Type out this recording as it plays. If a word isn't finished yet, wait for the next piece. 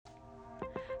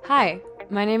Hi,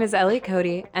 my name is Ellie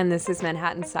Cody, and this is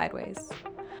Manhattan Sideways.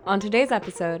 On today's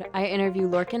episode, I interview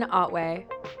Lorcan Otway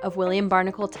of William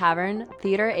Barnacle Tavern,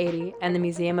 Theater 80, and the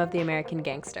Museum of the American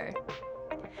Gangster.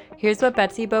 Here's what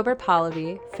Betsy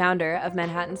Bober-Pahlavi, founder of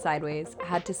Manhattan Sideways,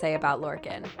 had to say about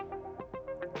Lorcan.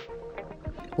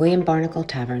 William Barnacle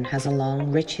Tavern has a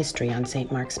long, rich history on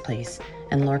St. Mark's Place,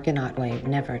 and Lorcan Otway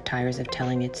never tires of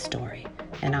telling its story,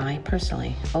 and I,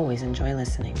 personally, always enjoy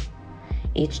listening.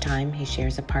 Each time he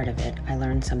shares a part of it, I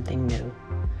learn something new.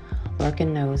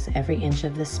 Lorcan knows every inch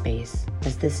of the space,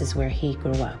 as this is where he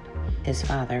grew up. His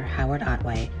father, Howard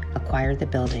Otway, acquired the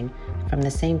building from the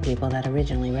same people that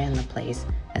originally ran the place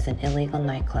as an illegal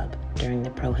nightclub during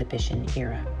the Prohibition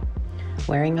era.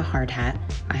 Wearing a hard hat,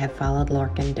 I have followed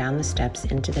Lorcan down the steps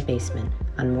into the basement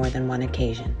on more than one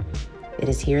occasion. It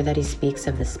is here that he speaks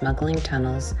of the smuggling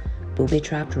tunnels,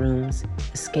 booby-trapped rooms,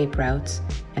 escape routes,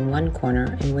 and one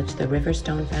corner in which the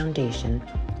Riverstone Foundation,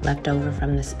 left over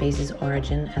from the space's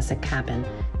origin as a cabin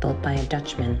built by a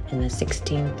Dutchman in the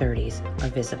 1630s, are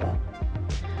visible.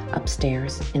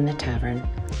 Upstairs, in the tavern,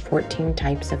 14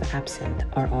 types of absinthe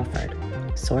are offered,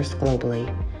 sourced globally,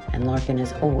 and Lorcan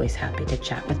is always happy to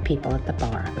chat with people at the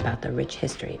bar about the rich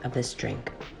history of this drink,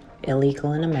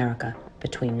 illegal in America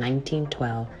between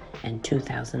 1912 and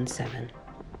 2007.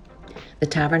 The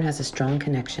tavern has a strong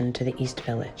connection to the East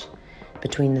Village.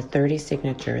 Between the 30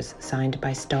 signatures signed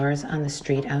by stars on the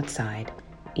street outside,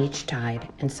 each tied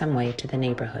in some way to the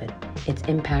neighborhood, its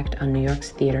impact on New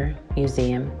York's theater,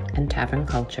 museum, and tavern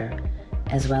culture,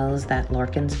 as well as that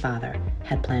Lorcan's father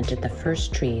had planted the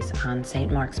first trees on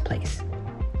St. Mark's Place.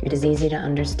 It is easy to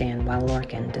understand why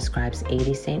Lorcan describes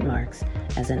 80 St. Mark's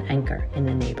as an anchor in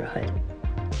the neighborhood.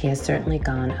 He has certainly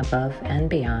gone above and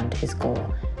beyond his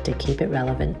goal to keep it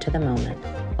relevant to the moment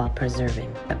while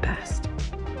preserving the past.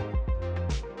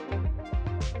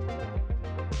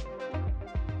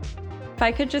 If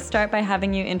I could just start by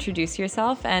having you introduce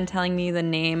yourself and telling me the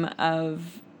name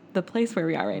of the place where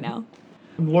we are right now.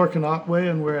 I'm Lorcan Otway,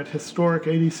 and we're at historic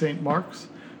 80 St. Mark's,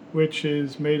 which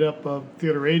is made up of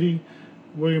Theater 80,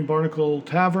 William Barnacle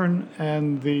Tavern,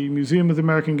 and the Museum of the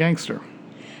American Gangster.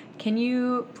 Can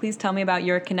you please tell me about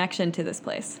your connection to this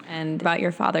place and about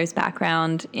your father's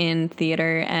background in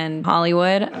theater and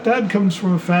Hollywood? Dad comes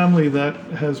from a family that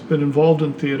has been involved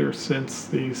in theater since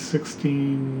the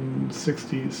 1660s,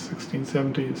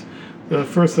 1670s. The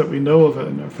first that we know of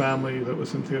in our family that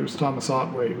was in theater is Thomas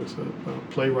Otway, who was a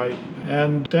playwright.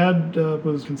 And Dad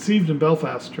was conceived in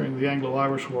Belfast during the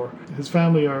Anglo-Irish War. His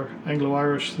family are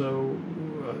Anglo-Irish, so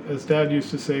as Dad used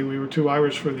to say, we were too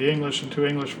Irish for the English and too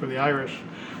English for the Irish.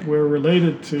 We're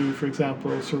related to, for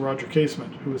example, Sir Roger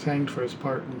Casement, who was hanged for his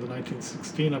part in the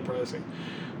 1916 uprising.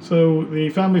 So the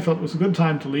family felt it was a good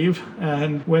time to leave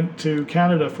and went to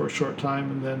Canada for a short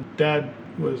time, and then Dad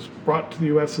was brought to the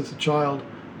U.S. as a child.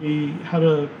 He had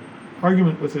an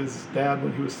argument with his dad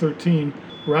when he was 13,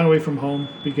 ran away from home,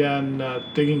 began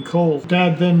digging coal.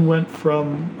 Dad then went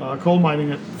from coal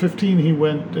mining. At 15, he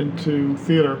went into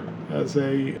theater as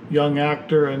a young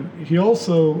actor, and he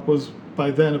also was by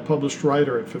then a published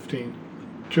writer at 15.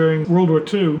 During World War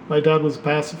II, my dad was a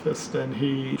pacifist, and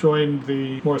he joined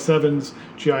the Morris Evans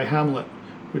G.I. Hamlet,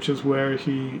 which is where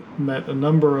he met a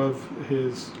number of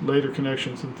his later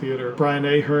connections in theater. Brian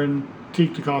Ahern,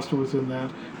 Teek DaCosta was in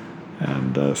that.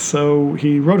 And so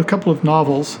he wrote a couple of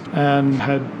novels and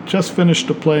had just finished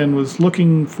a play and was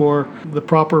looking for the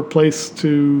proper place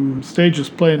to stage his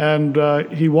play. And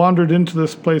he wandered into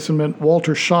this place and met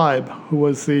Walter Scheib, who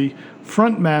was the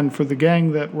front man for the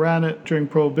gang that ran it during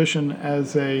Prohibition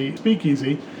as a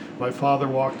speakeasy. My father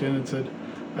walked in and said,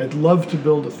 "I'd love to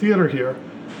build a theater here,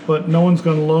 but no one's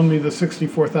going to loan me the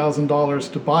 $64,000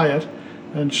 to buy it."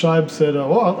 And Scheib said,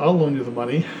 "Oh, I'll loan you the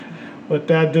money." What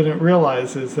Dad didn't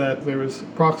realize is that there was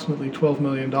approximately $12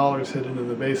 million hidden in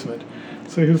the basement.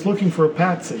 So he was looking for a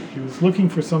patsy. He was looking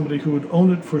for somebody who would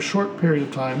own it for a short period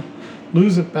of time,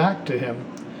 lose it back to him,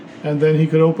 and then he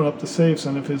could open up the safes.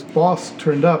 And if his boss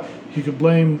turned up, he could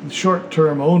blame the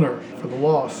short-term owner for the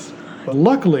loss. But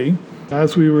luckily,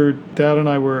 as Dad and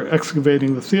I were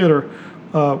excavating the theater,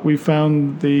 we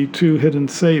found the two hidden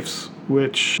safes,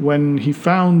 which when he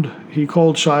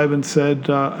called Scheib and said,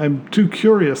 "I'm too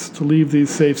curious to leave these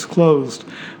safes closed,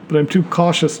 but I'm too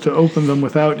cautious to open them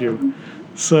without you."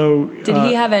 So, did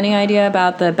he have any idea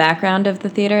about the background of the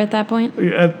theater at that point?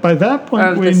 By that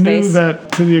point, we knew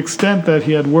that to the extent that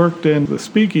he had worked in the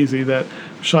speakeasy, that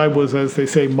Scheib was, as they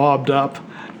say, mobbed up.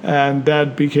 And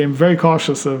Dad became very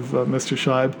cautious of Mr.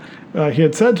 Scheib. He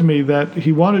had said to me that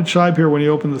he wanted Scheib here when he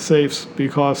opened the safes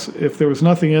because if there was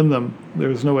nothing in them, there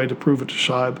was no way to prove it to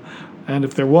Scheib. And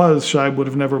if there was, Scheib would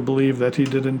have never believed that he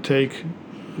didn't take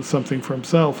something for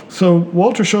himself. So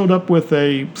Walter showed up with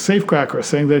a safecracker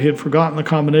saying that he had forgotten the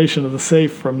combination of the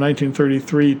safe from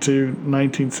 1933 to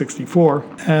 1964.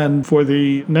 And for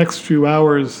the next few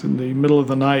hours in the middle of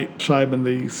the night, Scheib and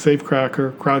the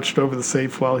safecracker crouched over the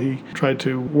safe while he tried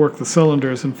to work the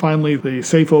cylinders. And finally, the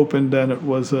safe opened, and it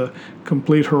was a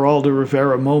complete Geraldo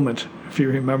Rivera moment. If you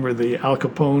remember the Al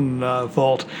Capone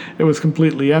vault, it was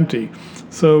completely empty.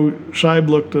 So Scheib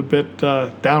looked a bit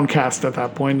downcast at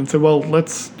that point and said, well,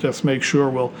 let's just make sure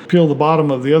we'll peel the bottom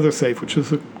of the other safe, which is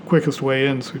the quickest way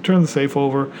in. So he turned the safe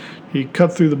over. He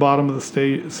cut through the bottom of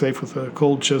the safe with a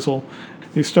cold chisel.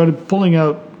 He started pulling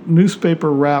out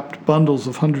newspaper-wrapped bundles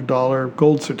of $100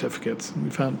 gold certificates. And we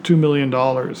found $2 million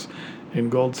in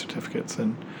gold certificates.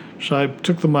 And Scheib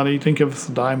took the money, didn't give us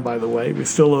a dime, by the way. We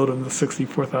still owed him the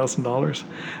 $64,000.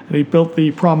 And he built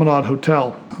the Promenade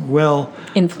Hotel. Well,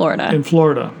 in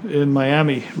Florida, in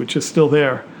Miami, which is still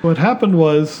there. What happened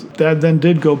was Dad then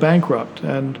did go bankrupt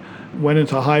and went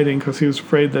into hiding because he was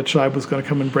afraid that Scheib was going to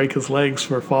come and break his legs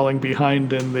for falling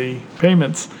behind in the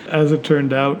payments. As it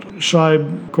turned out,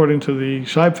 Scheib, according to the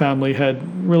Scheib family, had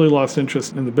really lost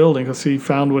interest in the building because he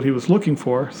found what he was looking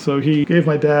for. So he gave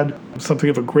my dad something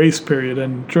of a grace period,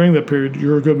 and during that period,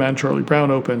 You're a Good Man, Charlie Brown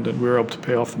opened, and we were able to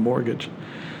pay off the mortgage.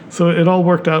 So it all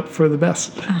worked out for the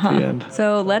best at the end.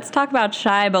 So let's talk about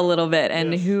Scheib a little bit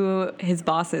and who his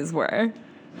bosses were.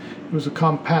 He was a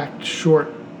compact,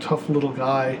 short, tough little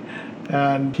guy,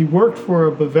 and he worked for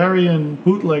a Bavarian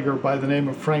bootlegger by the name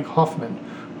of Frank Hoffman,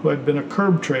 who had been a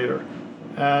curb trader.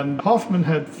 And Hoffman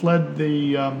had fled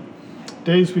the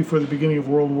days before the beginning of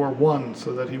World War I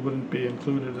so that he wouldn't be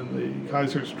included in the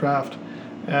Kaiser's draft,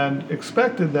 and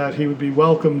expected that he would be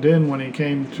welcomed in when he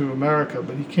came to America.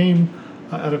 But he came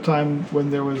at a time when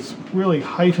there was really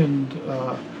heightened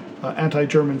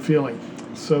anti-German feeling.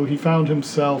 So he found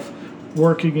himself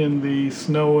working in the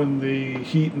snow and the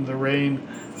heat and the rain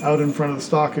out in front of the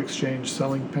stock exchange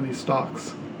selling penny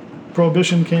stocks.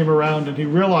 Prohibition came around and he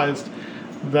realized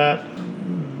that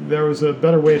there was a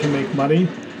better way to make money.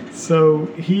 So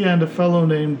he and a fellow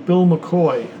named Bill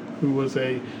McCoy, who was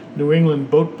a New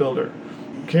England boat builder,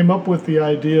 came up with the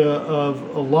idea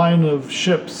of a line of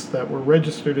ships that were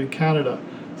registered in Canada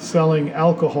selling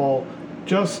alcohol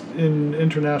just in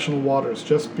international waters,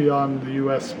 just beyond the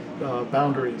U.S.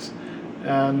 Boundaries.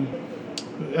 And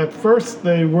at first,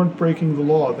 they weren't breaking the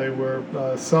law. They were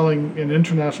selling in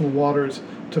international waters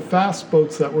to fast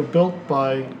boats that were built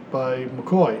by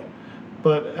McCoy.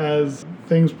 But as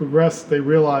things progressed, they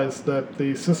realized that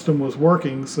the system was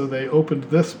working, so they opened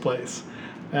this place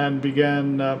and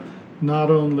began not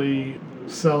only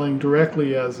selling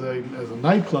directly as a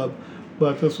nightclub,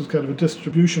 but this was kind of a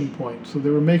distribution point. So they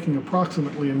were making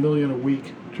approximately $1 million a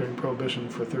week during Prohibition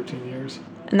for 13 years.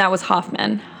 And that was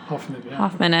Hoffman. Hoffman, yeah.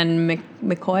 Hoffman and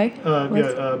McCoy?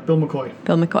 Bill McCoy.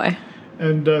 Bill McCoy.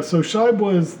 And so Scheib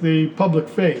was the public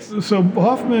face. So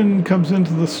Hoffman comes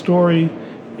into the story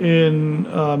in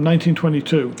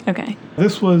 1922. Okay.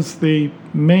 This was the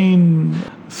main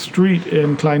street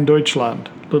in Klein-Deutschland,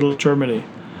 Little Germany.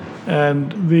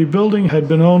 And the building had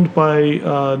been owned by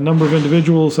a number of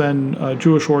individuals and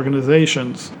Jewish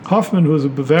organizations. Hoffman, who was a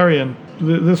Bavarian,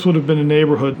 this would have been a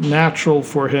neighborhood natural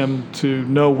for him to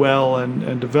know well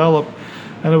and develop.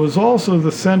 And it was also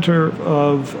the center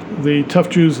of the tough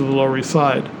Jews of the Lower East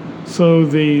Side. So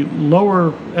the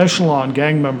lower echelon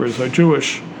gang members are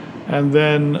Jewish, and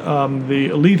then the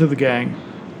elite of the gang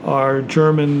are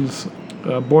Germans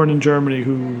born in Germany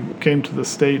who came to the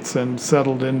States and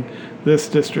settled in this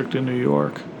district in New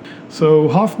York. So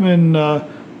Hoffman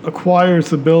acquires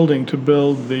the building to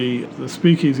build the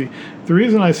speakeasy. The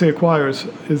reason I say acquires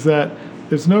is that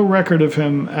there's no record of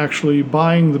him actually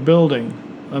buying the building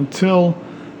until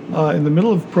in the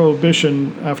middle of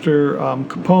Prohibition, after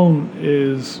Capone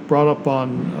is brought up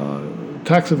on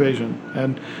tax evasion,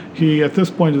 and he at this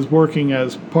point is working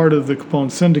as part of the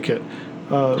Capone syndicate.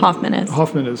 Hoffman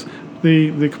is.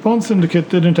 The Capone syndicate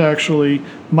didn't actually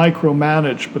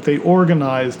micromanage, but they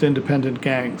organized independent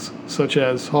gangs, such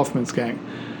as Hoffman's gang.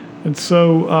 And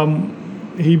so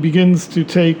he begins to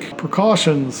take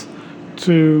precautions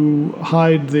to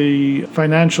hide the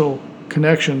financial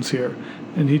connections here.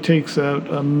 And he takes out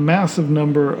a massive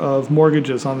number of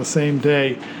mortgages on the same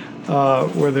day,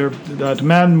 where they're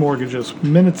demand mortgages.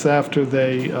 Minutes after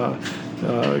they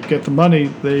get the money,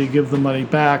 they give the money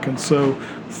back. And so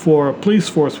for a police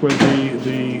force where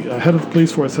the head of the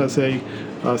police force has a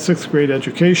sixth grade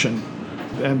education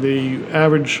and the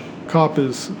average cop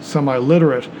is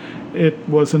semi-literate, it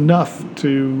was enough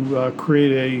to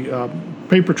create a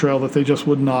paper trail that they just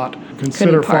would not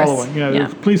consider Couldn't parse. following. Yeah.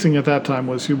 Policing at that time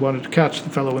was you wanted to catch the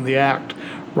fellow in the act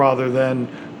rather than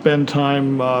spend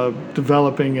time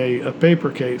developing a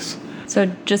paper case. So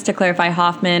just to clarify,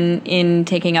 Hoffman, in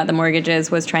taking out the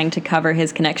mortgages, was trying to cover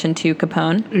his connection to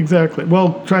Capone? Exactly.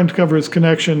 Well, trying to cover his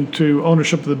connection to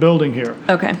ownership of the building here.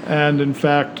 Okay. And in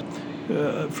fact,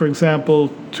 for example,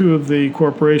 two of the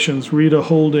corporations, Rita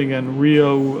Holding and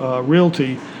Rio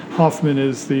Realty, Hoffman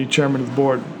is the chairman of the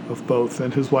board of both,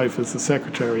 and his wife is the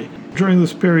secretary. During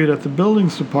this period at the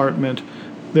buildings department,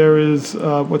 there is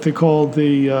what they call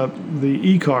the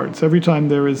e-cards. Every time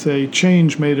there is a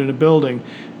change made in a building,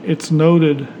 it's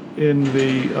noted in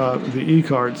the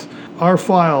e-cards. Our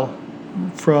file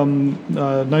from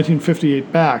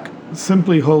 1958 back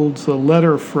simply holds a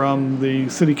letter from the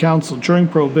city council during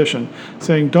Prohibition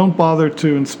saying, don't bother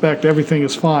to inspect, everything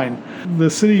is fine. The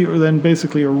city then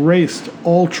basically erased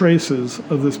all traces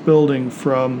of this building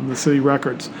from the city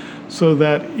records, so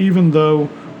that even though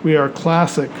we are a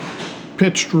classic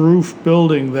pitched roof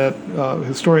building that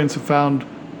historians have found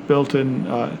built in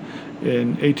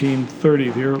 1830,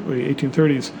 the early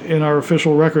 1830s. In our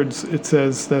official records, it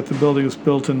says that the building was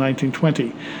built in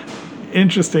 1920.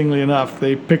 Interestingly enough,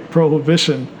 they picked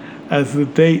Prohibition as the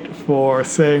date for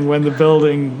saying when the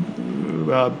building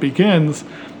begins,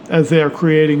 as they are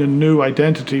creating a new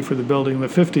identity for the building in the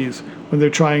 50s, when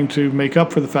they're trying to make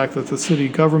up for the fact that the city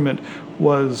government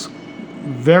was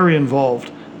very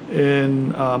involved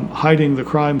in hiding the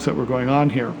crimes that were going on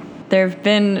here. There have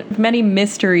been many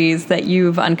mysteries that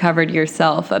you've uncovered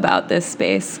yourself about this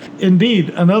space.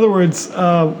 Indeed. In other words,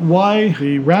 why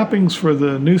the wrappings for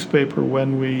the newspaper,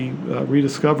 when we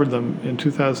rediscovered them in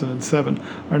 2007,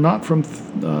 are not from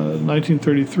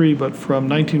 1933, but from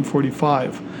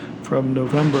 1945, from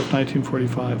November of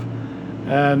 1945.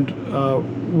 And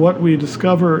what we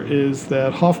discover is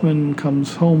that Hoffman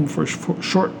comes home for a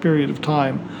short period of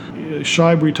time.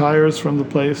 Scheib retires from the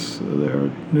place. There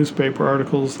are newspaper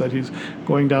articles that he's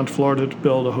going down to Florida to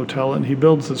build a hotel, and he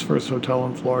builds his first hotel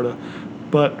in Florida.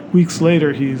 But weeks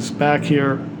later, he's back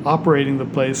here operating the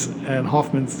place, and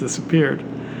Hoffman's disappeared.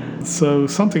 So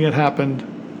something had happened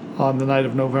on the night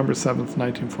of November 7th,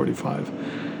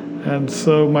 1945. And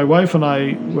so my wife and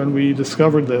I, when we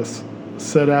discovered this,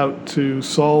 set out to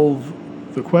solve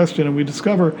the question, and we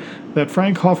discover that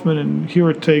Frank Hoffman and Hugh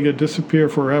Ortega disappear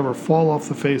forever, fall off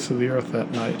the face of the earth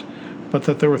that night, but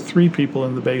that there were 3 people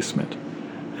in the basement.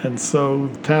 And so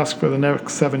the task for the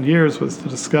next 7 years was to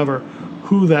discover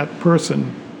who that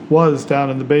person was down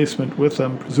in the basement with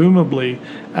them, presumably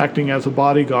acting as a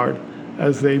bodyguard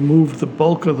as they moved the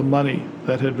bulk of the money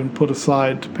that had been put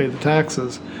aside to pay the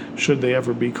taxes should they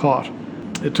ever be caught.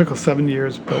 It took us 7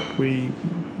 years, but we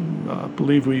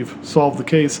believe we've solved the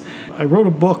case. I wrote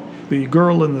a book, The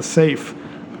Girl in the Safe,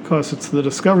 because it's the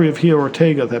discovery of Hugh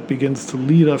Ortega that begins to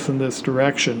lead us in this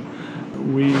direction.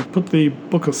 We put the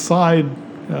book aside.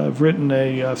 I've written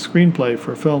a screenplay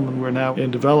for a film, and we're now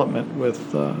in development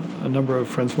with a number of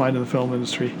friends of mine in the film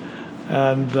industry.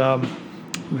 And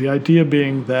the idea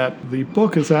being that the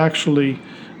book is actually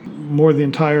more the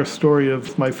entire story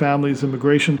of my family's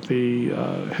immigration, the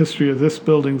history of this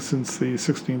building since the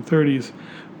 1630s,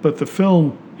 but the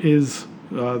film is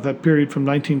that period from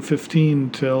 1915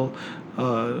 till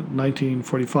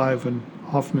 1945 and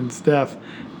Hoffman's death,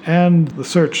 and the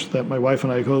search that my wife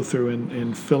and I go through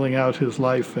in filling out his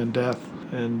life and death,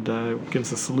 and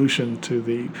gives a solution to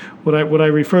the what I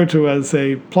refer to as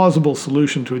a plausible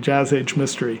solution to a Jazz Age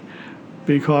mystery,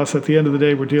 because at the end of the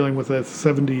day we're dealing with a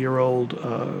 70-year-old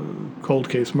cold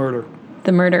case murder.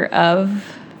 The murder of?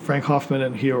 Frank Hoffman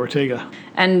and Hugh Ortega.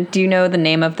 And do you know the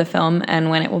name of the film and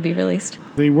when it will be released?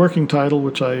 The working title,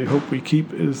 which I hope we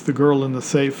keep, is The Girl in the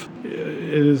Safe. It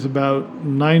is about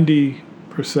 90%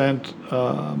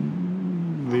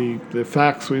 the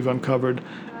facts we've uncovered,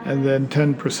 and then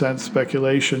 10%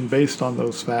 speculation based on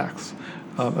those facts.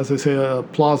 As I say, a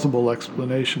plausible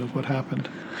explanation of what happened.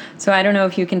 So I don't know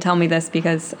if you can tell me this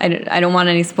because I don't want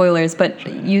any spoilers, but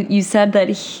you said that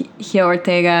Hugh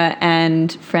Ortega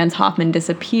and Franz Hoffman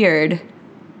disappeared.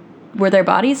 Were their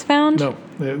bodies found? No,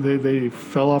 they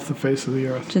fell off the face of the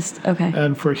earth. Just, okay.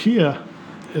 And for Hugh,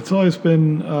 it's always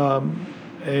been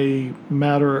a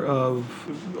matter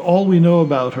of, all we know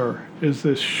about her is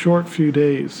this short few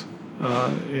days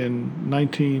in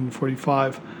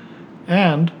 1945.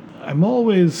 And I'm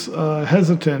always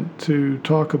hesitant to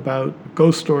talk about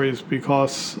ghost stories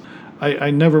because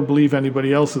I never believe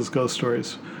anybody else's ghost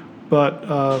stories.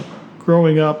 But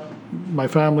growing up, my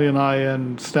family and I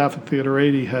and staff at Theater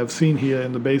 80 have seen Hia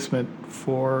in the basement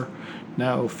for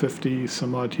now 50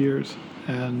 some odd years.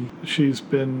 And she's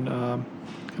been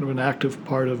kind of an active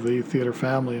part of the theater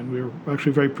family, and we were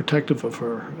actually very protective of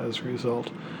her as a result.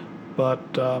 But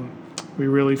we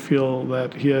really feel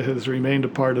that Hia has remained a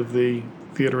part of the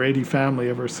Theater 80 family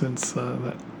ever since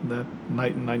that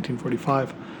night in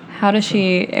 1945. How does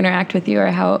she interact with you,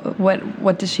 or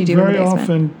what does she do Very in the basement?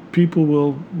 often people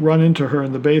will run into her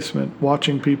in the basement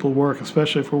watching people work,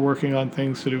 especially if we're working on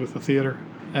things to do with the theater,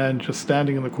 and just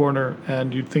standing in the corner,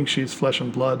 and you'd think she's flesh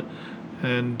and blood.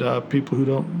 And people who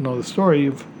don't know the story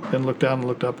have then looked down and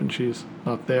looked up, and she's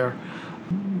not there.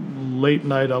 Late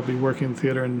night, I'll be working in the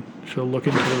theater, and she'll look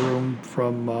into the room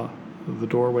from the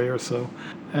doorway or so.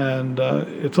 And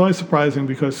it's always surprising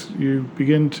because you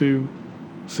begin to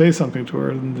say something to her,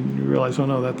 and then you realize, oh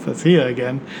no, that's Hia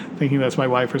again, thinking that's my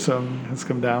wife or son has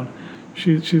come down.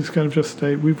 She's kind of just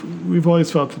we've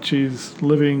always felt that she's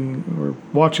living or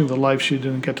watching the life she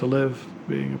didn't get to live,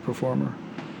 being a performer.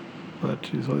 But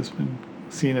she's always been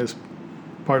seen as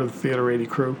part of the Theater 80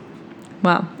 crew.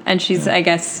 Wow. And she's, I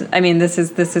guess, I mean, this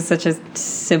is such a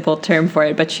simple term for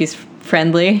it, but she's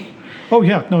friendly. Oh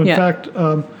yeah, no. In fact,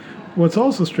 what's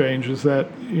also strange is that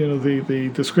the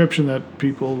description that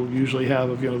people usually have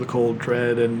of the cold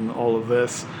dread and all of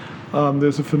this.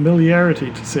 There's a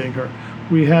familiarity to seeing her.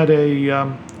 We had a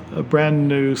brand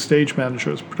new stage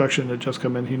manager. His production had just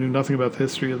come in. He knew nothing about the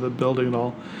history of the building and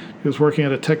all. He was working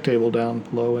at a tech table down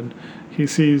below, and he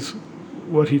sees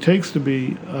what he takes to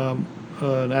be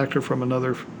an actor from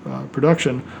another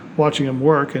production watching him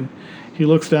work, and he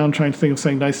looks down trying to think of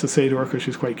something nice to say to her because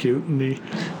she's quite cute, and he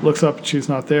looks up and she's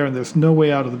not there, and there's no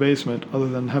way out of the basement other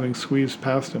than having squeezed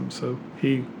past him. So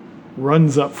he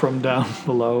runs up from down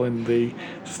below, and the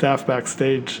staff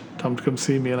backstage come to come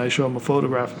see me, and I show him a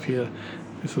photograph of Hia.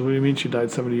 He says, "What do you mean she died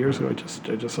 70 years ago? I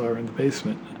just saw her in the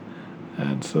basement."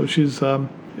 And so she's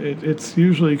it's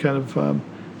usually kind of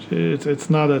it's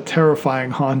not a terrifying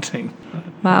haunting.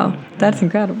 Wow, that's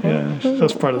incredible. Yeah, she's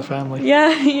just part of the family.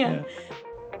 Yeah.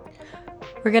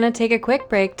 We're going to take a quick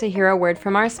break to hear a word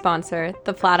from our sponsor,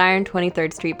 the Flatiron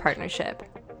 23rd Street Partnership.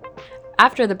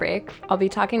 After the break, I'll be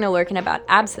talking to Lorcan about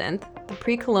absinthe, the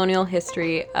pre-colonial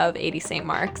history of 80 St.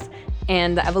 Mark's,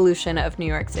 and the evolution of New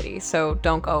York City, so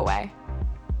don't go away.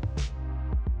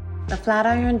 The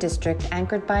Flatiron District,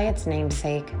 anchored by its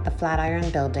namesake, the Flatiron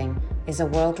Building, is a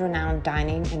world-renowned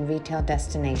dining and retail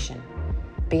destination.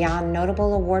 Beyond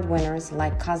notable award winners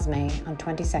like Cosme on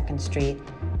 22nd Street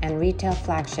and retail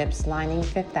flagships lining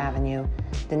Fifth Avenue,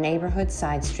 the neighborhood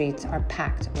side streets are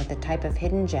packed with the type of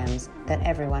hidden gems that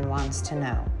everyone wants to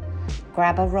know.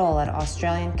 Grab a roll at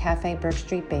Australian Cafe Burke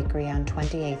Street Bakery on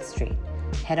 28th Street.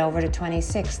 Head over to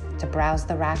 26th to browse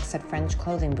the racks at French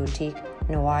clothing boutique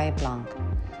Noir et Blanc.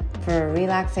 For a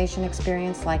relaxation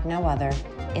experience like no other,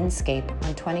 Inscape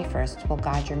on 21st will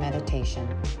guide your meditation.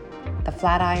 The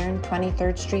Flatiron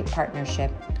 23rd Street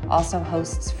Partnership also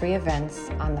hosts free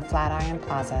events on the Flatiron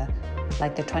Plaza,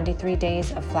 like the 23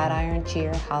 Days of Flatiron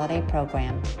Cheer holiday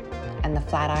program and the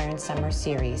Flatiron Summer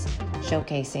Series,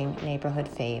 showcasing neighborhood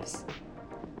faves.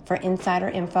 For insider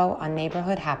info on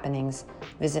neighborhood happenings,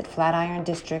 visit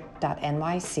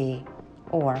flatirondistrict.nyc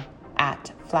or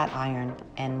at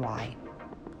FlatironNY.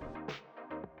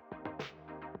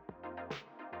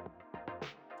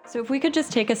 So if we could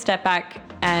just take a step back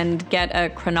and get a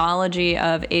chronology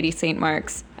of 80 St.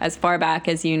 Mark's as far back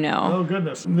as you know. Oh,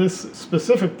 goodness. This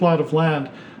specific plot of land,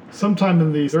 sometime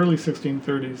in the early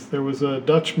 1630s, there was a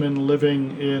Dutchman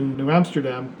living in New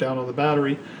Amsterdam, down on the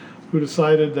Battery, who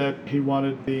decided that he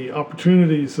wanted the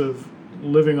opportunities of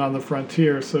living on the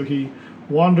frontier, so he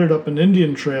wandered up an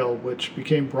Indian trail, which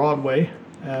became Broadway,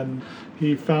 and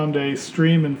he found a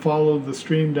stream and followed the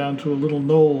stream down to a little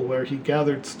knoll where he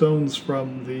gathered stones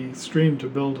from the stream to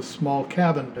build a small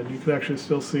cabin. And you could actually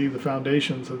still see the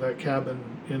foundations of that cabin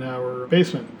in our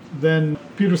basement. Then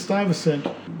Peter Stuyvesant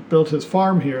built his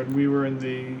farm here, and we were in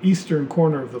the eastern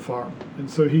corner of the farm. And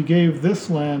so he gave this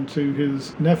land to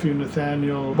his nephew,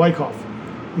 Nathaniel Wyckoff,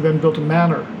 who then built a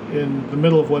manor in the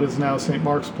middle of what is now St.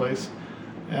 Mark's Place.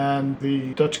 And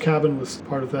the Dutch cabin was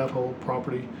part of that whole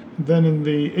property. Then in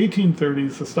the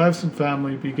 1830s, the Stuyvesant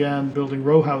family began building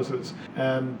row houses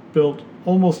and built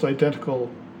almost identical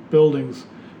buildings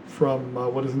from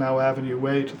what is now Avenue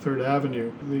Way to 3rd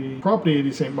Avenue. The property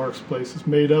 80 St. Mark's Place is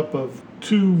made up of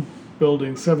two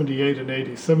buildings, 78 and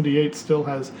 80. 78 still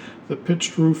has the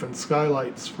pitched roof and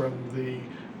skylights from the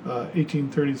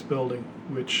 1830s building,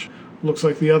 which looks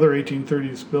like the other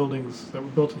 1830s buildings that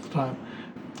were built at the time.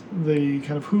 The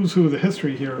kind of who's who of the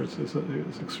history here is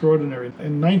extraordinary.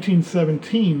 In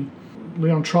 1917,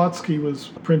 Leon Trotsky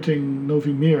was printing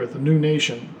Novi Mir, the New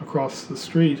Nation, across the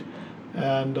street,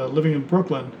 and living in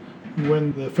Brooklyn.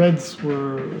 When the feds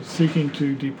were seeking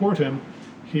to deport him,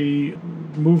 he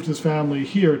moved his family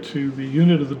here to the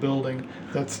unit of the building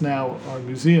that's now our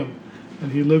museum.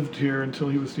 and he lived here until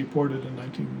he was deported in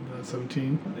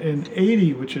 1917. In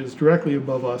 80, which is directly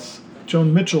above us,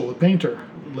 Joan Mitchell, the painter,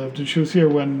 lived, and she was here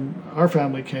when our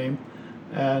family came.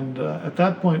 And at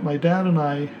that point, my dad and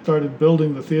I started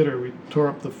building the theater. We tore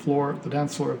up the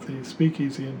dance floor of the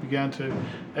speakeasy, and began to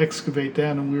excavate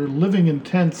down. And we were living in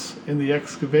tents in the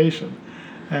excavation.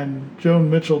 And Joan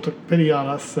Mitchell took pity on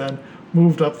us and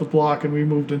moved up the block, and we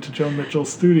moved into Joan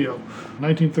Mitchell's studio. In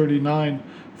 1939,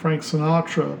 Frank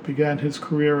Sinatra began his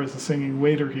career as a singing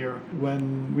waiter here.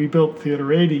 When we built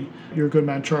Theater 80, Your Good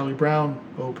Man Charlie Brown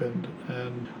opened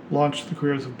and launched the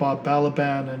careers of Bob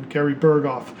Balaban and Gary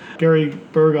Berghoff. Gary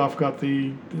Berghoff got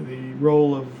the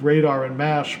role of Radar in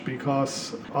MASH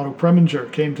because Otto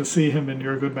Preminger came to see him in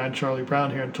Your Good Man Charlie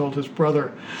Brown here and told his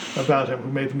brother about him,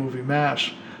 who made the movie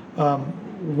MASH.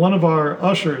 One of our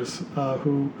ushers,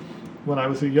 who, when I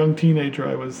was a young teenager,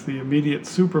 I was the immediate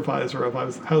supervisor of, I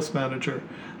was the house manager,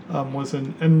 was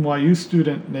an NYU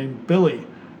student named Billy,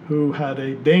 who had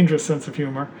a dangerous sense of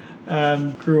humor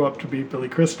and grew up to be Billy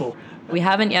Crystal. We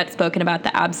haven't yet spoken about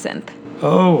the absinthe.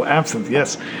 Oh, absinthe,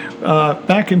 yes.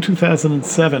 Back in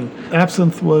 2007,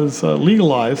 absinthe was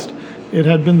legalized. It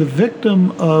had been the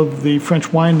victim of the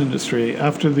French wine industry.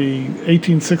 After the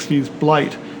 1860s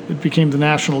blight, it became the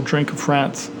national drink of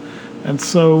France. And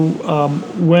so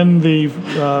when the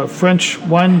French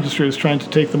wine industry was trying to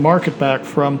take the market back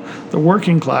from the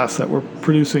working class that were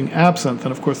producing absinthe,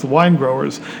 and of course the wine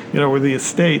growers, were the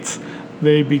estates,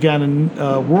 they began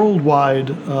a worldwide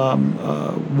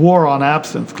war on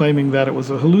absinthe, claiming that it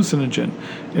was a hallucinogen.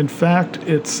 In fact,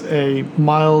 it's a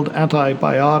mild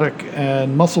antibiotic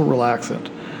and muscle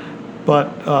relaxant.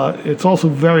 But it's also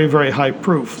very, very high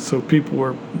proof. So people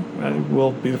were, I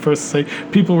will be the first to say,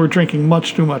 people were drinking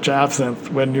much too much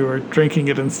absinthe when you were drinking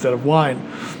it instead of wine.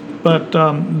 But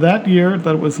that year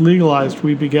that it was legalized,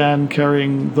 we began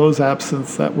carrying those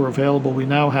absinthes that were available. We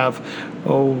now have,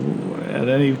 at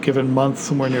any given month,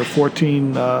 somewhere near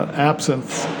 14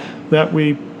 absinthes that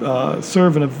we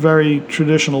serve in a very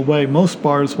traditional way. Most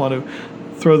bars want to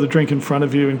throw the drink in front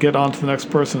of you and get on to the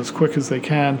next person as quick as they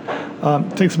can.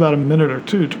 It takes about a minute or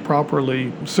two to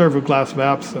properly serve a glass of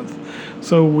absinthe.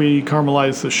 So we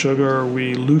caramelize the sugar,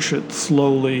 we louche it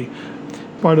slowly.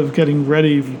 Part of getting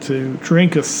ready to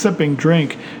drink a sipping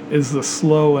drink is the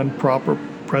slow and proper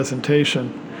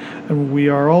presentation. And we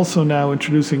are also now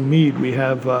introducing mead. We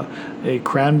have a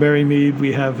cranberry mead,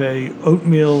 we have a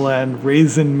oatmeal and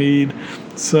raisin mead.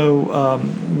 So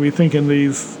we think in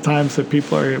these times that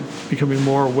people are becoming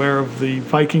more aware of the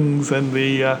Vikings and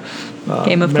the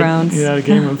Game of Thrones. Yeah,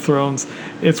 Game of Thrones.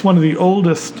 It's one of the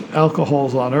oldest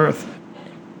alcohols on earth.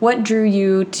 What drew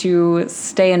you to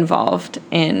stay involved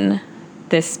in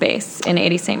this space in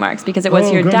 80 St. Mark's? Because it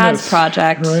was your dad's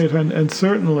project. Right, and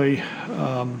certainly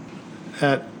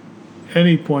at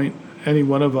any point, any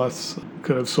one of us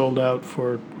could have sold out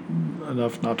for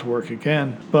enough not to work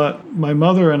again. But my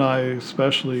mother and I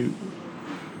especially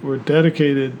were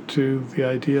dedicated to the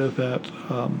idea that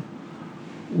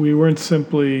we weren't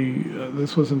simply,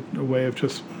 this wasn't a way of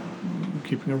just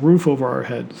keeping a roof over our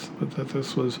heads, but that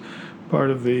this was part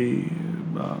of the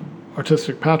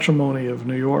artistic patrimony of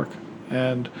New York.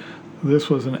 And this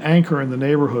was an anchor in the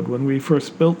neighborhood. When we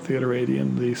first built Theater 80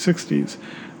 in the 60s,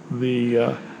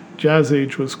 the jazz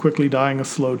age was quickly dying a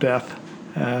slow death.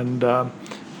 And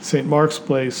St. Mark's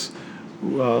Place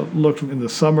looked in the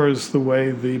summers the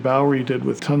way the Bowery did,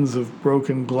 with tons of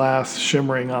broken glass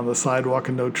shimmering on the sidewalk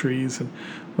and no trees. And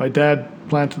my dad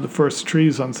planted the first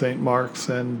trees on St. Mark's,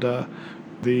 and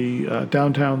the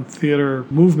downtown theater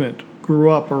movement grew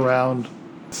up around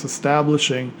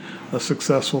establishing a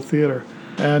successful theater.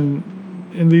 And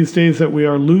in these days that we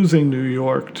are losing New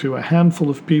York to a handful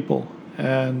of people,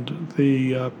 and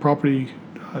the property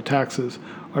taxes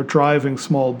are driving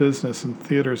small business and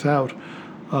theaters out,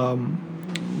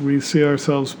 we see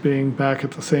ourselves being back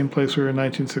at the same place we were in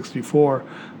 1964,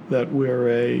 that we're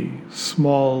a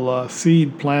small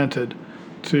seed planted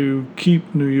to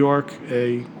keep New York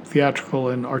a theatrical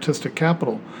and artistic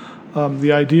capital.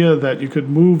 The idea that you could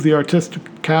move the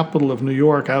artistic capital of New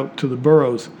York out to the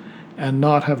boroughs and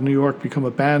not have New York become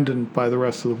abandoned by the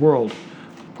rest of the world.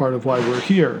 Part of why we're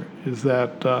here is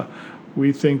that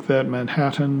we think that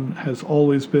Manhattan has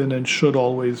always been and should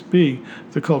always be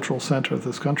the cultural center of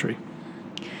this country.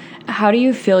 How do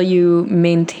you feel you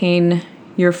maintain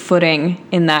your footing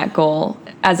in that goal?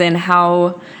 As in,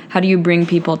 how do you bring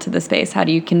people to the space? How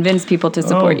do you convince people to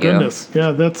support you? Oh, goodness.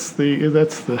 Yeah, that's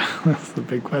the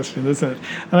big question, isn't it?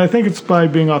 And I think it's by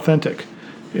being authentic.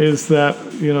 Is that,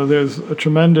 there's a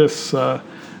tremendous,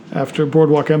 after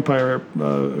Boardwalk Empire,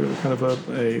 kind of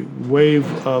a wave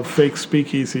of fake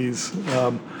speakeasies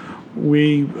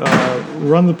We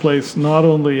run the place not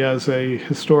only as a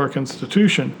historic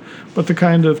institution, but the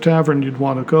kind of tavern you'd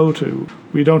want to go to.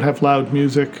 We don't have loud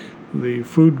music. The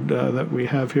food that we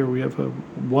have here, we have a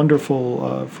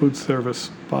wonderful food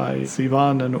service by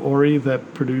Sivan and Ori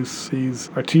that produce these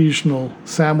artisanal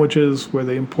sandwiches where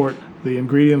they import the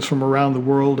ingredients from around the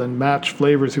world and match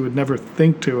flavors you would never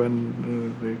think to,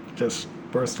 and they just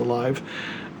burst alive.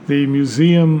 The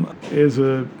museum is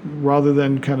rather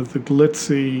than kind of the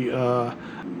glitzy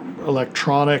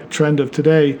electronic trend of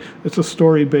today, it's a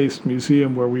story-based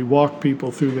museum where we walk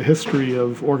people through the history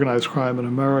of organized crime in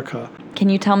America. Can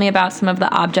you tell me about some of the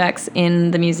objects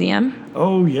in the museum?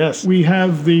 Oh, yes. We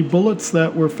have the bullets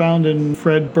that were found in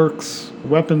Fred Burke's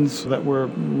weapons that were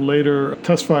later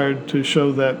testified to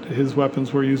show that his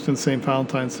weapons were used in St.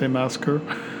 Valentine's Day Massacre.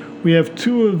 We have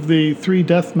 2 of the 3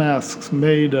 death masks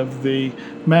made of the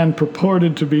man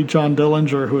purported to be John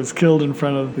Dillinger, who was killed in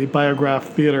front of the Biograph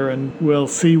Theater, and we'll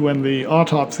see when the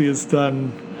autopsy is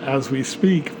done as we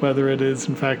speak, whether it is,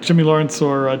 in fact, Jimmy Lawrence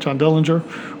or John Dillinger.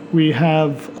 We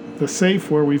have the safe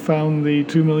where we found the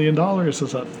 $2 million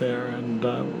is up there,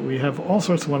 and we have all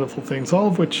sorts of wonderful things, all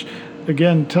of which,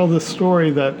 again, tell this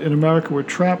story that in America we're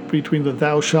trapped between the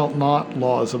thou shalt not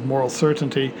laws of moral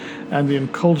certainty and the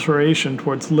enculturation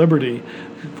towards liberty.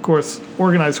 Of course,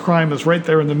 organized crime is right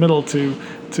there in the middle to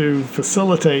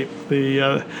facilitate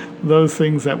those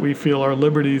things that we feel are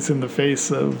liberties in the face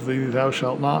of the thou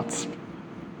shalt nots.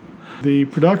 The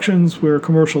productions were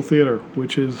commercial theater,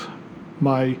 which is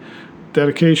my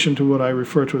dedication to what I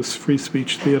refer to as free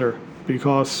speech theater,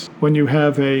 because when you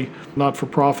have a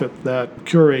not-for-profit that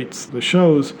curates the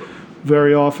shows,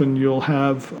 very often you'll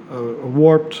have a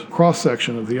warped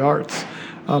cross-section of the arts.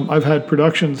 I've had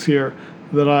productions here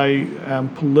that I am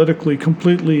politically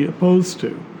completely opposed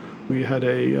to. We had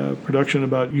a production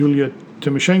about Yulia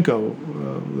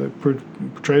Tymoshenko that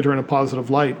portrayed her in a positive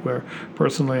light, where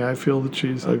personally I feel that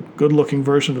she's a good-looking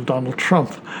version of Donald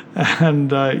Trump.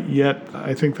 And yet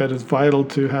I think that it's vital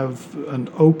to have an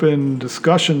open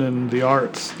discussion in the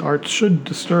arts. Art should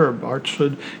disturb. Art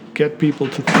should get people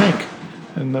to think.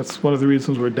 And that's one of the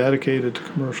reasons we're dedicated to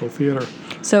commercial theater.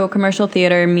 So commercial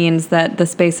theater means that the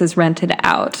space is rented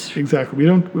out. Exactly.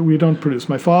 We don't produce.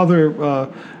 My father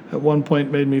at one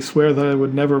point made me swear that I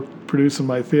would never produce in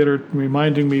my theater,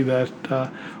 reminding me that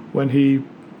when he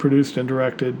produced and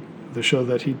directed the show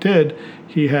that he did,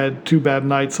 he had 2 bad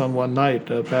nights on one night,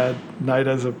 a bad night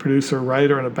as a producer,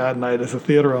 writer, and a bad night as a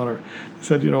theater owner. He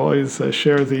said, always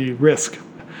share the risk.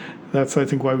 That's, I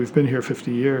think, why we've been here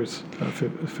 50 years,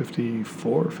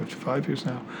 54, 55 years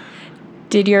now.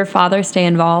 Did your father stay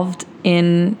involved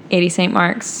in 80 St.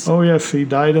 Mark's? Oh, yes. He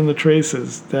died in the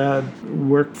traces. Dad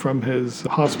worked from his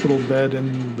hospital bed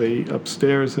in the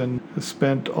upstairs and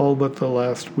spent all but the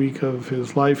last week of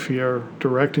his life here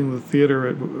directing the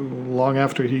theater long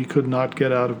after he could not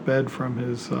get out of bed from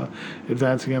his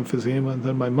advancing emphysema. And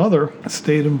then my mother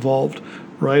stayed involved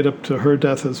right up to her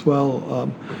death as well.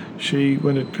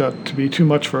 When it got to be too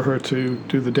much for her to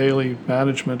do the daily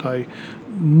management, I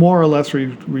more or less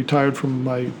retired from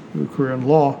my career in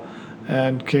law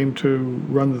and came to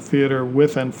run the theater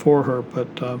with and for her.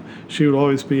 But she would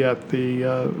always be at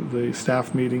the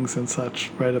staff meetings and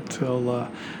such right up till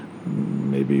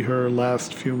maybe her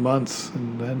last few months.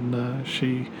 And then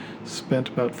she spent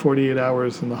about 48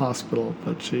 hours in the hospital,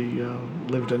 but she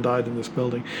lived and died in this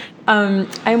building.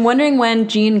 I'm wondering when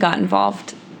Jean got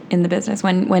involved in the business.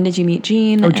 When did you meet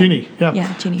Jean? Oh, Jeannie, yeah.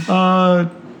 Yeah, Jeannie.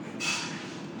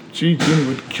 Jeannie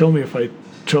would kill me if I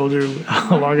told you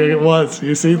how long ago it was.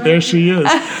 You see, there she is.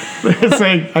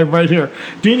 Saying, I'm right here.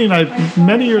 Jeannie and I,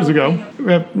 many years ago,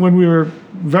 when we were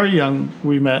very young,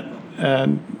 we met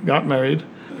and got married.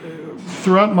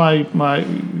 Throughout my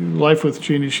life with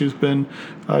Jeannie, she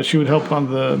would help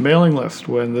on the mailing list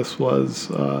when this was,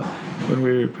 when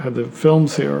we had the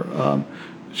films here.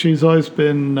 She's always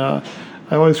been, I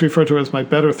always refer to her as my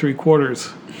better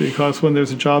 3/4, because when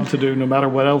there's a job to do, no matter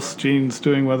what else Jean's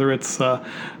doing, whether it's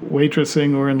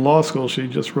waitressing or in law school, she'd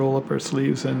just roll up her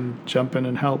sleeves and jump in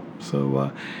and help.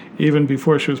 So even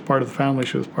before she was part of the family,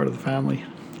 she was part of the family.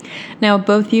 Now,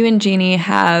 both you and Jeannie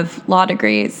have law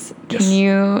degrees. Yes. Can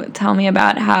you tell me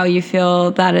about how you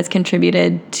feel that has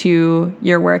contributed to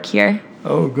your work here?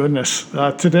 Oh, goodness.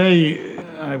 Today,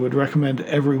 I would recommend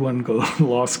everyone go to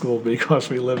law school, because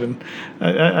we live in,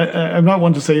 I'm not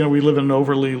one to say, we live in an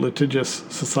overly litigious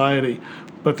society,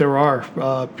 but there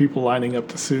are people lining up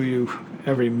to sue you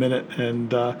every minute.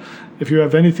 And if you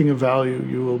have anything of value,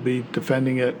 you will be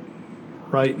defending it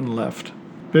right and left.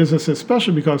 Business,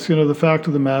 especially because, the fact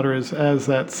of the matter is, as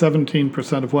that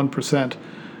 17% of 1%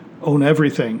 own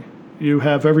everything you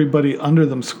have everybody under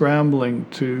them scrambling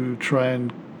to try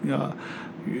and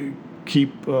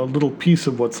keep a little piece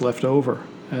of what's left over.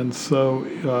 And so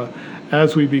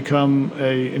as we become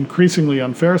a increasingly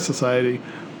unfair society,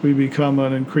 we become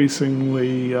an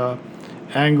increasingly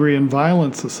angry and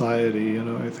violent society.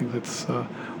 I think that's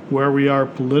where we are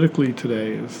politically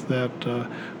today, is that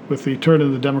with the turn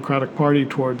of the Democratic Party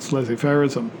towards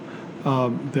laissez-faireism,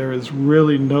 there is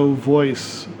really no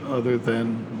voice other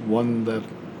than one that,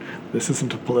 this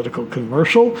isn't a political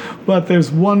commercial, but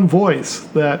there's one voice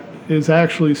that is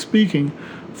actually speaking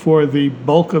for the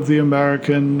bulk of the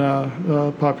American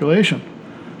population.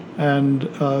 And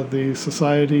the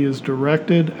society is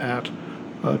directed at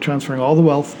transferring all the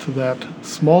wealth to that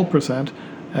small percent,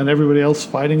 and everybody else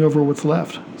fighting over what's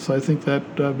left. So I think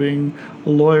that being a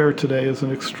lawyer today is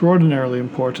an extraordinarily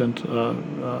important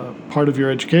part of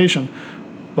your education,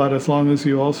 but as long as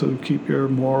you also keep your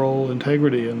moral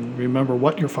integrity and remember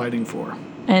what you're fighting for.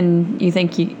 And you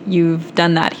think you've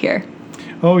done that here?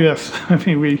 Oh, yes. I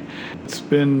mean, it's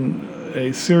been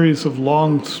a series of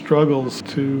long struggles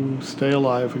to stay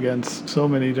alive against so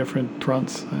many different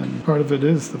fronts, and part of it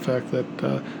is the fact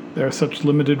that there are such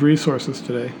limited resources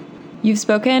today. You've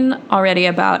spoken already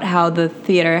about how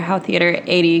Theater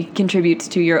 80 contributes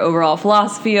to your overall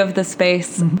philosophy of the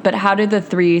space, but how do the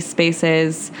three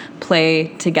spaces play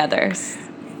together?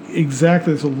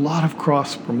 Exactly. There's a lot of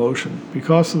cross-promotion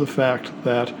because of the fact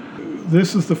that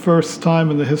this is the first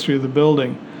time in the history of the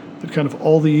building that kind of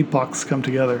all the epochs come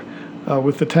together.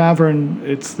 With the tavern,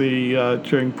 it's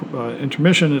during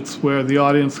intermission, it's where the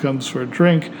audience comes for a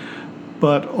drink,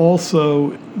 but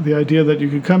also the idea that you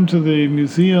could come to the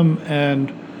museum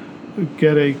and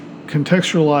get a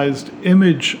contextualized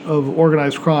image of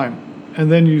organized crime,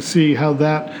 and then you see how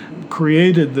that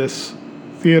created this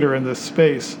theater in this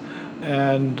space.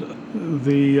 And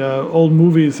the old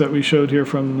movies that we showed here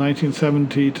from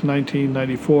 1970 to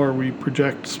 1994, we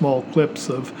project small clips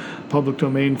of public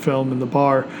domain film in the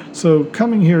bar. So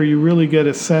coming here, you really get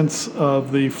a sense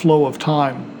of the flow of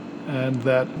time. And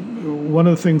that one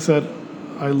of the things that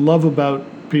I love about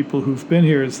people who've been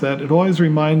here is that it always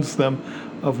reminds them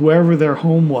of wherever their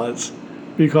home was,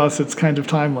 because it's kind of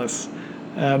timeless.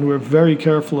 And we're very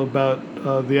careful about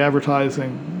the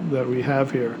advertising that we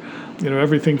have here.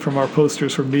 Everything from our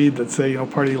posters for mead that say,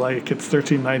 party like it's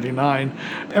 $13.99.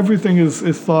 Everything is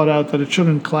thought out that it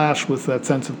shouldn't clash with that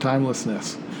sense of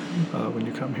timelessness when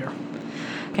you come here.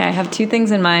 Okay, I have two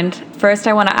things in mind. First,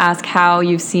 I want to ask how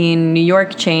you've seen New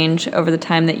York change over the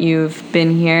time that you've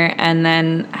been here, and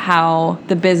then how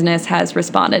the business has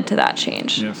responded to that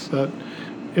change. Yes,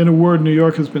 in a word, New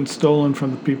York has been stolen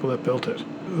from the people that built it.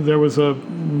 There was a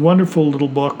wonderful little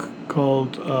book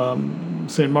called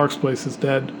St. Mark's Place is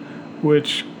Dead,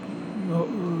 which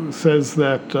says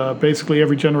that basically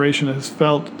every generation has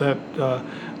felt that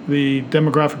the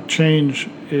demographic change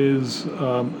is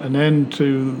an end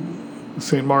to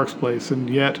St. Mark's Place, and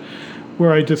yet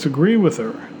where I disagree with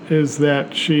her is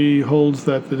that she holds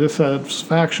that the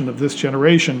dissatisfaction of this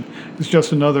generation is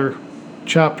just another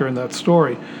chapter in that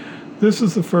story. This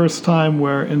is the first time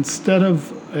where instead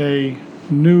of a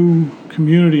new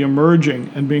community emerging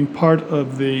and being part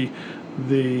of the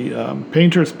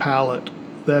painter's palette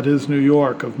that is New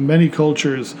York, of many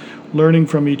cultures learning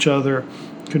from each other,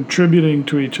 contributing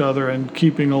to each other, and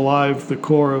keeping alive the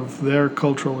core of their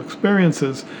cultural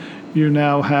experiences, you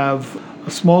now have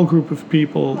a small group of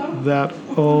people that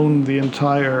own the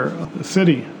entire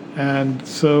city. And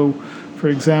so, for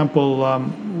example,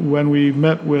 when we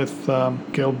met with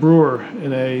Gail Brewer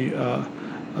in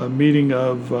a meeting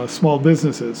of small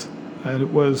businesses, and it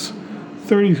was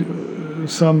 30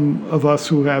 some of us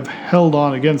who have held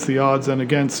on against the odds and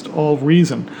against all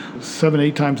reason.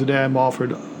 7-8 times a day I'm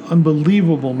offered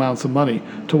unbelievable amounts of money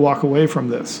to walk away from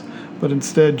this. But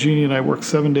instead, Jeannie and I work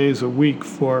 7 days a week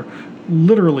for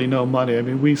literally no money. I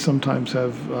mean, we sometimes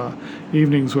have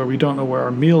evenings where we don't know where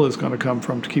our meal is going to come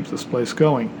from to keep this place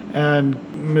going. And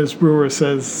Ms. Brewer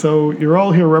says, so you're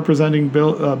all here representing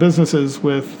businesses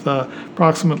with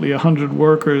approximately 100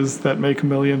 workers that make $1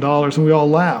 million. And we all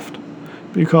laughed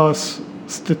because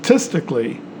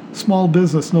statistically, small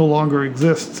business no longer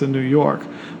exists in New York.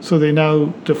 So they now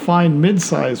define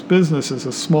mid-sized business as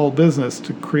a small business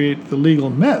to create the legal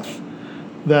myth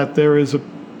that there is a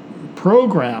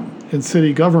program in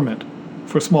city government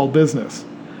for small business.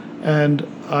 And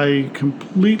I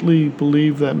completely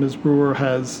believe that Ms. Brewer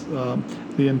has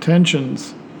the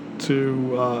intentions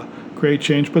to create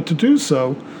change, but to do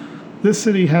so, this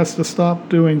city has to stop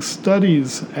doing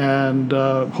studies and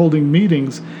holding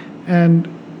meetings and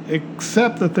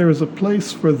accept that there is a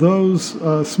place for those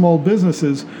small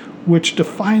businesses which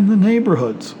define the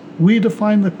neighborhoods, we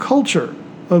define the culture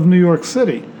of New York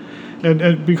City.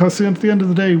 And because at the end of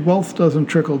the day, wealth doesn't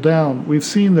trickle down. We've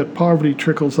seen that poverty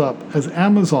trickles up. As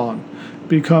Amazon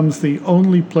becomes the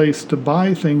only place to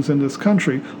buy things in this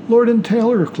country, Lord &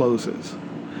 Taylor closes.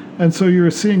 And so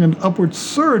you're seeing an upward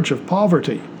surge of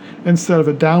poverty instead of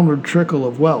a downward trickle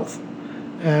of wealth.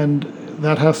 And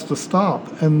that has to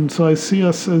stop. And so I see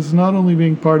us as not only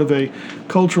being part of a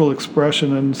cultural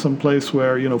expression in some place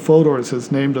where, Fodor's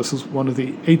has named us as one of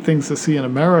the 8 things to see in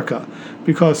America,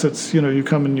 because it's, you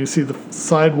come and you see the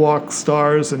sidewalk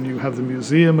stars and you have the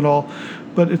museum and all,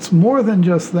 but it's more than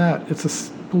just that. It's a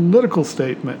political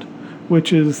statement,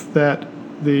 which is that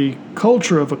the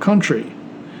culture of a country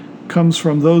comes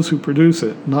from those who produce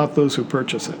it, not those who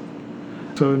purchase it.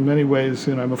 So in many ways,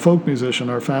 I'm a folk musician.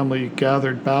 Our family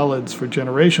gathered ballads for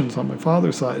generations on my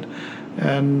father's side.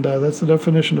 And that's the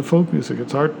definition of folk music.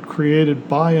 It's art created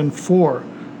by and for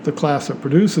the class that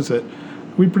produces it.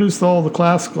 We produce all the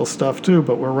classical stuff too,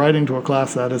 but we're writing to a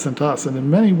class that isn't us. And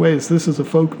in many ways, this is a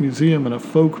folk museum and a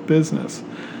folk business.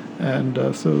 And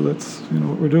so that's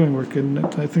what we're doing. I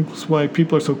think that's why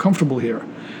people are so comfortable here,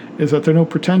 is that there are no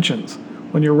pretensions.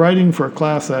 When you're writing for a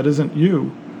class that isn't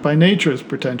you, by nature is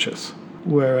pretentious.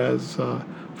 Whereas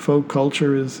folk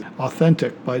culture is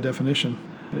authentic by definition.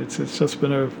 It's just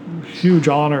been a huge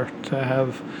honor to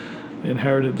have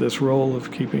inherited this role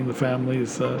of keeping the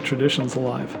family's traditions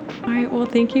alive. All right, well,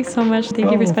 thank you so much.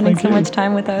 Thank you for spending so much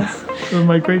time with us. It was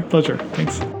my great pleasure.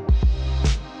 Thanks.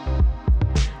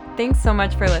 Thanks so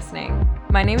much for listening.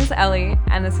 My name is Ellie,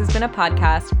 and this has been a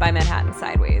podcast by Manhattan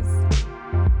Sideways.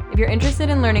 If you're interested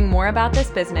in learning more about this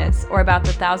business or about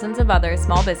the thousands of other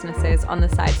small businesses on the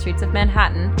side streets of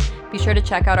Manhattan, be sure to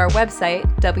check out our website,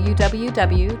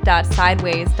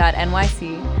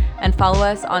 www.sideways.nyc, and follow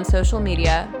us on social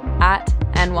media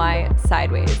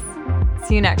 @NYSideways.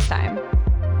 See you next time.